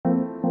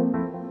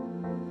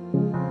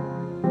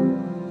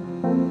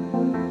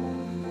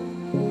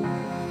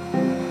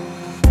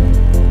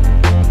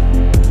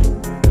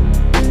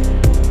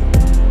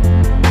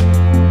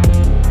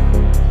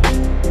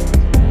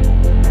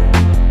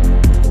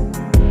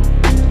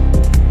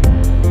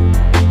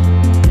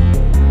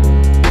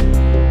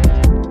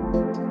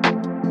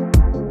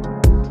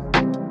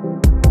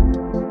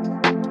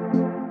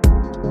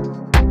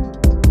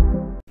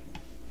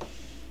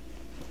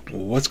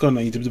going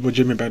on YouTube? It's about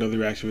Jimmy back to the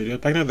reaction video.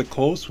 Back to the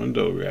Cole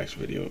Swindell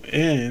reaction video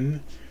and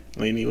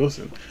Lainey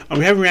Wilson.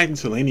 We haven't reacted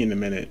to Lainey in a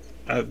minute.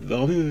 The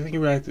only thing we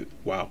reacted,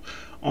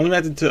 only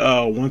reacted to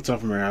one song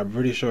from her. I'm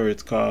pretty sure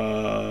it's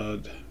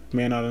called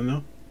Man I Don't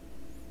Know.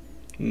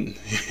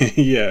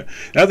 Yeah,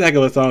 that's a heck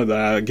of a song though.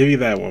 I'll give you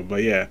that one.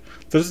 But yeah,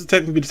 so this is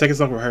technically the second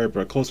song for her,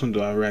 but Cole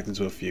Swindell I've reacted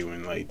to a few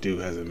and like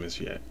dude hasn't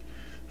missed yet.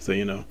 So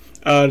you know,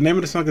 the name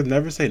of the song is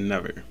Never Say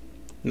Never.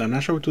 Now, I'm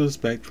not sure what to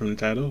expect from the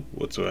title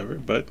whatsoever,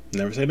 but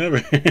never say never.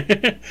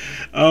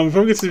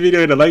 Before we get to the video,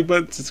 hit the like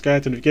button,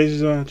 subscribe to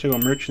notifications on, check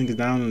out merch, link is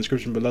down in the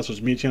description below,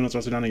 social media channels,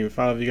 also down there, you can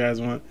follow if you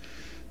guys want.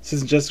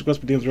 Since Justice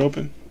Request DMs are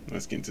open,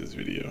 let's get into this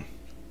video.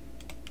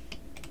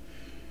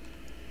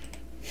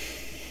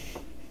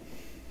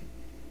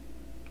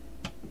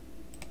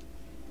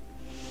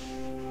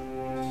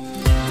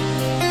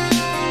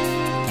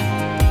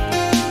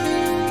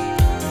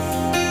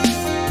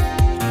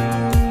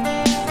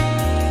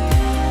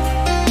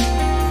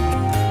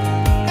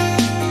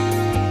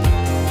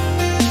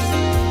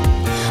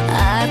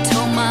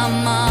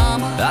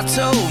 I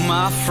told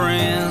my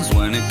friends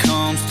when it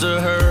comes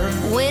to her,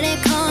 when it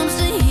comes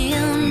to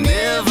him,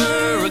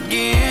 never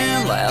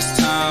again. Last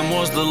time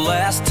was the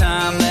last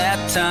time,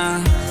 that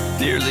time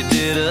nearly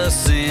did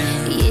us in.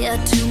 Yeah,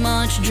 too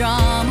much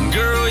drama.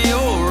 Girl,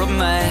 you're a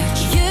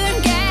match.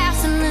 You're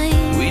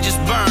gasoline. We just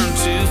burn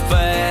too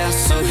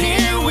fast. So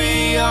here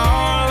we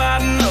are,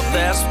 lighting up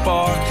that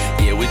spark.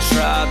 Yeah, we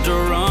tried to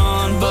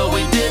run, but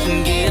we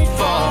didn't get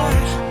far.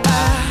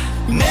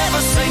 I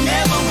never say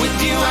never with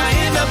you. I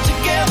end up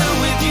together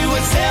with you.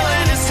 It's hell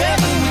and it's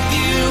heaven with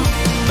you.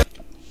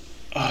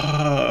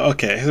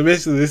 Okay, so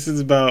basically this is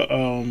about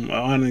on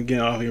and again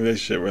off in a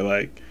relationship where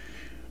like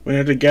when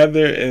they're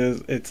together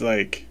it's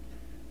like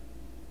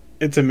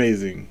it's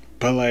amazing,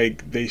 but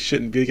like they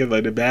shouldn't be together,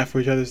 like they're bad for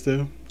each other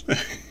still.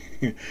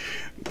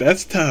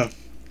 That's tough.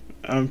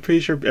 I'm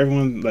pretty sure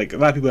everyone, like a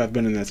lot of people have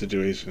been in that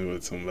situation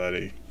with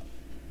somebody.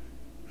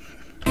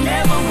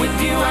 Never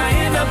with you, I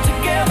end up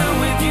together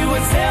with you.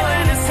 It's hell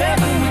and it's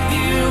heaven with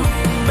you,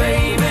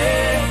 baby.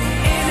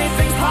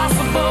 Anything's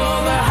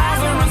possible. The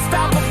highs are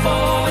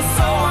unstoppable. It's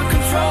so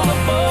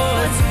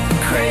uncontrollable. It's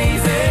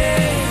crazy.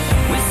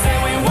 We say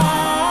we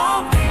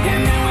won't,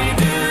 and then we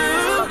do.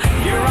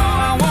 You're all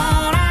I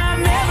want. I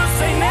never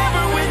say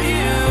never with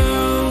you.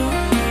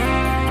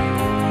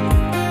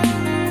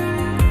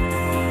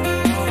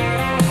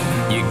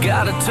 You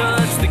got a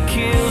touch that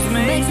kills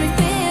me. Makes me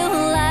feel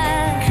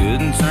alive.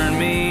 Couldn't turn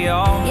me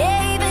off.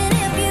 Yeah, even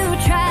if you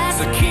try.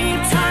 So keep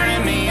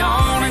turning me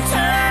on and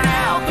turn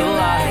out the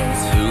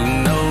lights. Who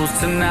knows,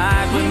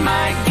 tonight we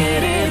might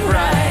get it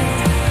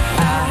right.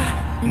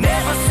 I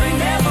never say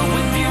never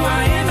with you.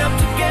 I end up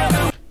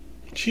together.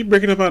 She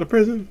breaking up out of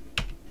prison?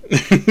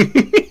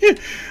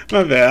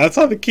 My bad. I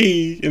saw the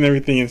key and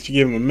everything and she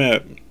gave him a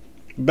map.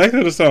 Back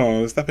to the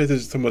song. Stop paying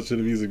attention so much to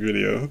the music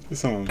video. The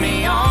song.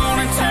 Me on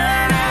and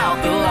turn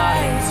out the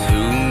lights.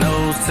 Who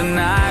knows,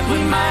 tonight we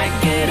might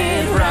get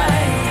it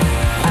right.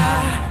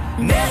 I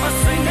never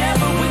say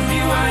never with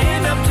you. I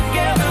end up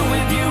together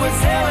with you.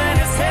 It's hell and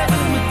it's heaven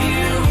with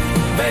you,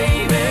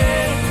 baby.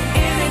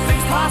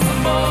 Anything's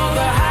possible.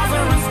 The highs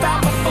are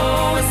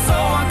unstoppable. It's so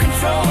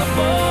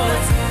uncontrollable.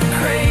 It's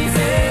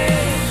crazy.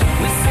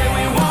 We say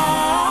we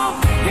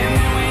won't, and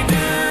then we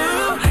do.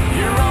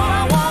 You're all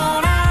I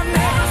want. I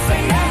never say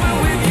never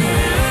with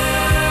you.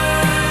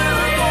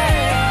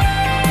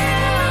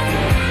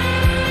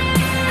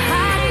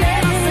 I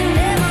never say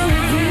never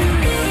with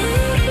you.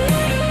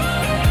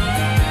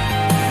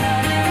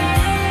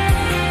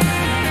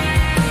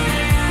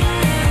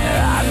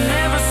 I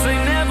never say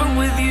never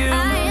with you. I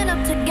end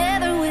up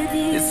together with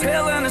you. It's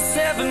hell and it's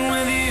heaven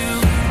with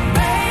you,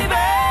 baby.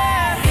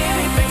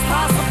 Anything's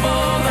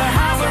possible. The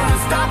highs are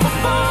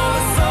unstoppable.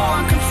 It's so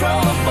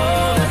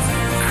uncontrollable. It's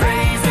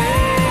crazy.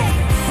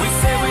 We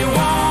say we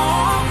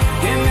won't,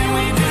 and then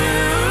we do.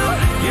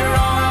 You're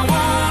all I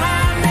want.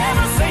 I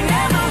never say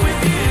never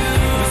with you.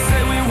 We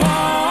say we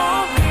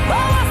won't,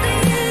 but what's the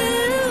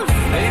use?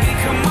 Baby,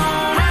 come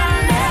on.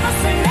 I never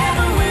say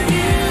never with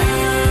you.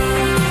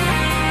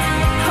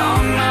 Oh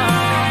no,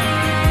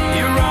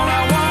 you're all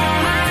I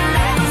want. I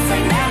never say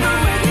never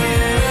with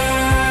you.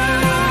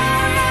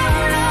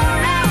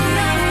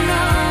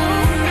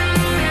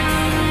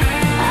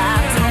 I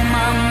told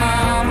my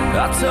mama,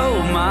 I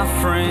told my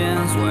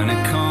friends when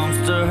it comes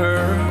to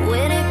her,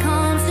 when it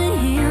comes to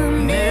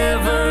him,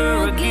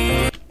 never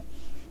again.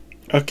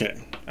 Okay.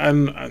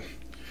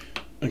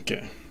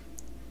 Okay.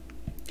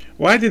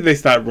 Why did they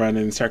stop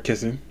running and start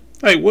kissing?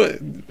 Like what?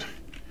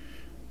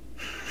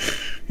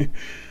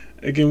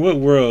 Like in what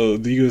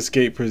world do you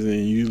escape prison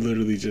and you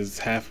literally just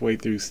halfway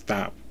through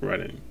stop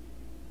running?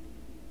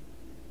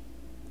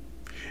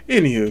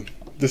 Anywho,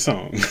 the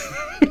song.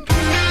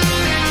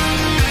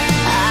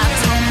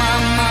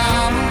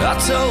 I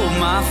told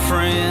my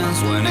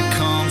friends when it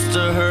comes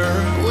to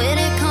her, when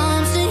it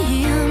comes to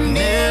him,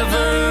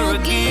 never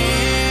again.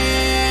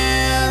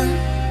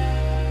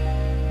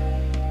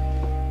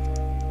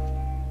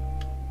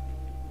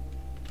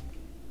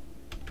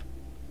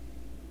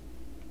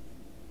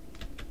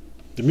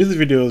 The music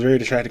video was very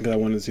distracting because I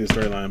wanted to see the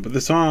storyline, but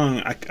the song,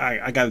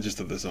 I got the gist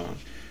of the song.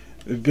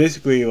 It's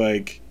basically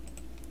like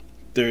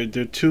they're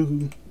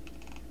two,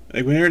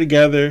 like when they're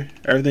together,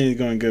 everything is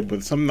going good,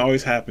 but something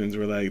always happens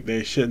where like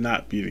they should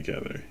not be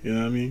together. You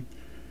know what I mean?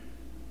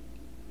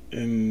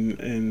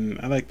 And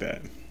I like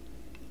that.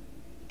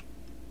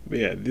 But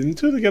yeah, the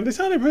two together, they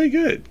sounded pretty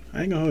good.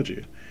 I ain't gonna hold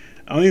you.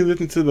 I only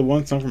listened to the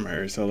one song from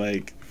her, so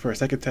like for a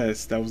second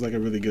test, that was like a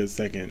really good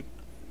second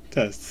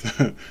test.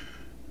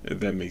 If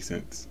that makes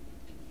sense.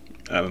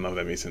 I don't know if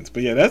that makes sense,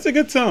 but yeah, that's a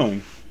good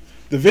song.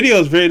 The video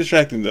is very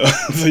distracting though,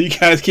 so you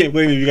guys can't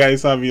blame me if you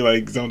guys saw me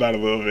like zoned out a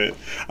little bit.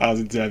 I was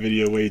into that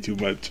video way too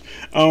much.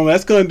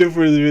 That's gonna do it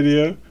for this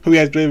video. Hope you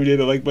guys enjoyed the video.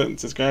 The like button,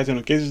 subscribe to the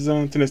notification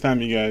zone. Till next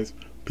time, you guys.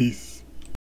 Peace.